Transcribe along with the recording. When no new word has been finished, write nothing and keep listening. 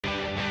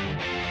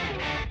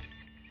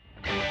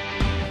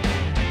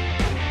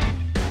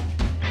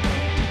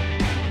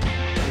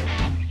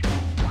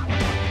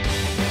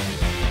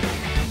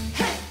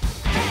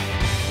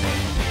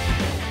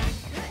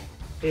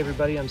Hey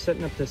everybody, I'm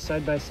setting up this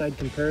side-by-side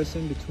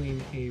comparison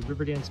between a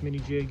Riverdance mini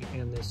jig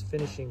and this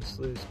finishing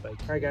sluice bike.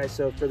 All right guys,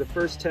 so for the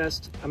first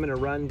test, I'm gonna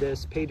run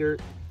this pay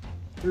dirt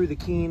through the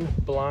Keen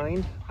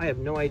blind. I have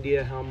no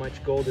idea how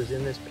much gold is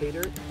in this pay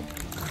dirt. All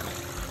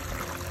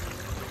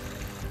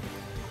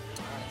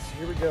right, so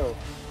here we go.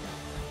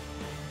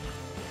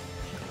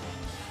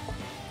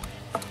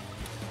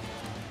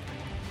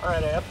 All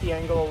right, I upped the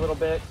angle a little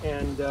bit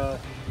and a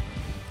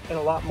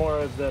lot more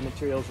of the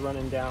material's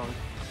running down.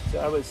 So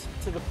I was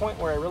to the point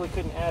where I really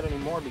couldn't add any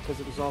more because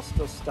it was all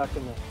still stuck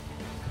in the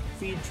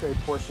feed tray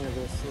portion of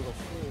this little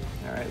sleeve.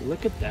 All right,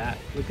 look at that.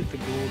 Look at the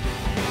gold.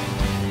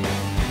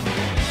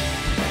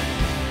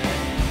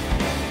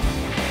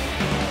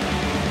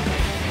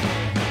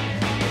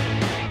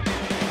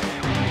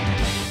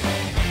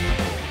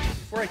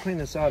 Before I clean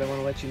this out, I want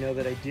to let you know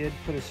that I did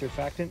put a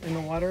surfactant in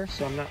the water,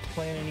 so I'm not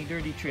playing any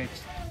dirty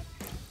tricks.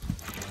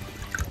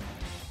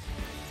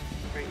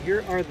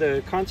 Here are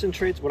the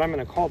concentrates, what I'm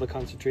going to call the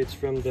concentrates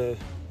from the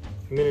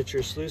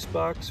miniature sluice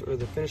box or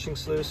the finishing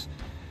sluice.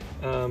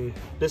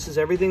 This is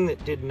everything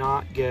that did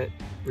not get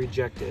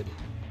rejected.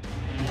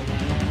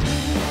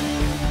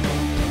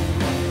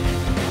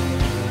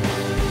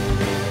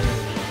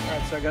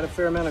 Alright, so I got a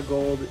fair amount of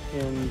gold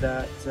in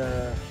that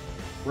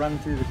run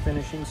through the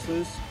finishing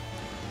sluice.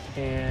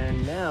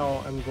 And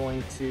now I'm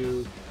going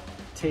to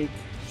take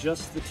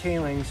just the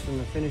tailings from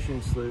the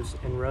finishing sluice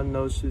and run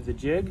those through the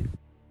jig.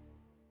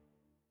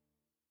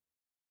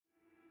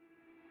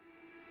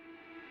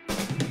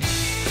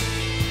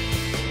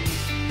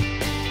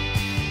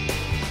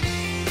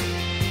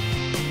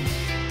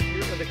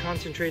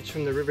 Concentrates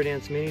from the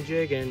Riverdance mini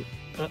jig, and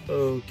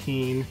uh-oh,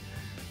 Keen,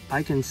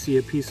 I can see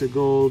a piece of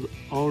gold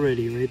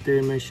already right there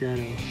in my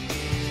shadow.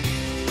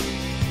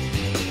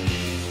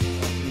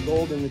 Some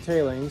gold in the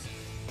tailings,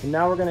 and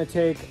now we're going to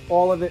take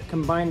all of it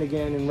combined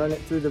again and run it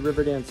through the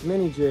Riverdance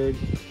mini jig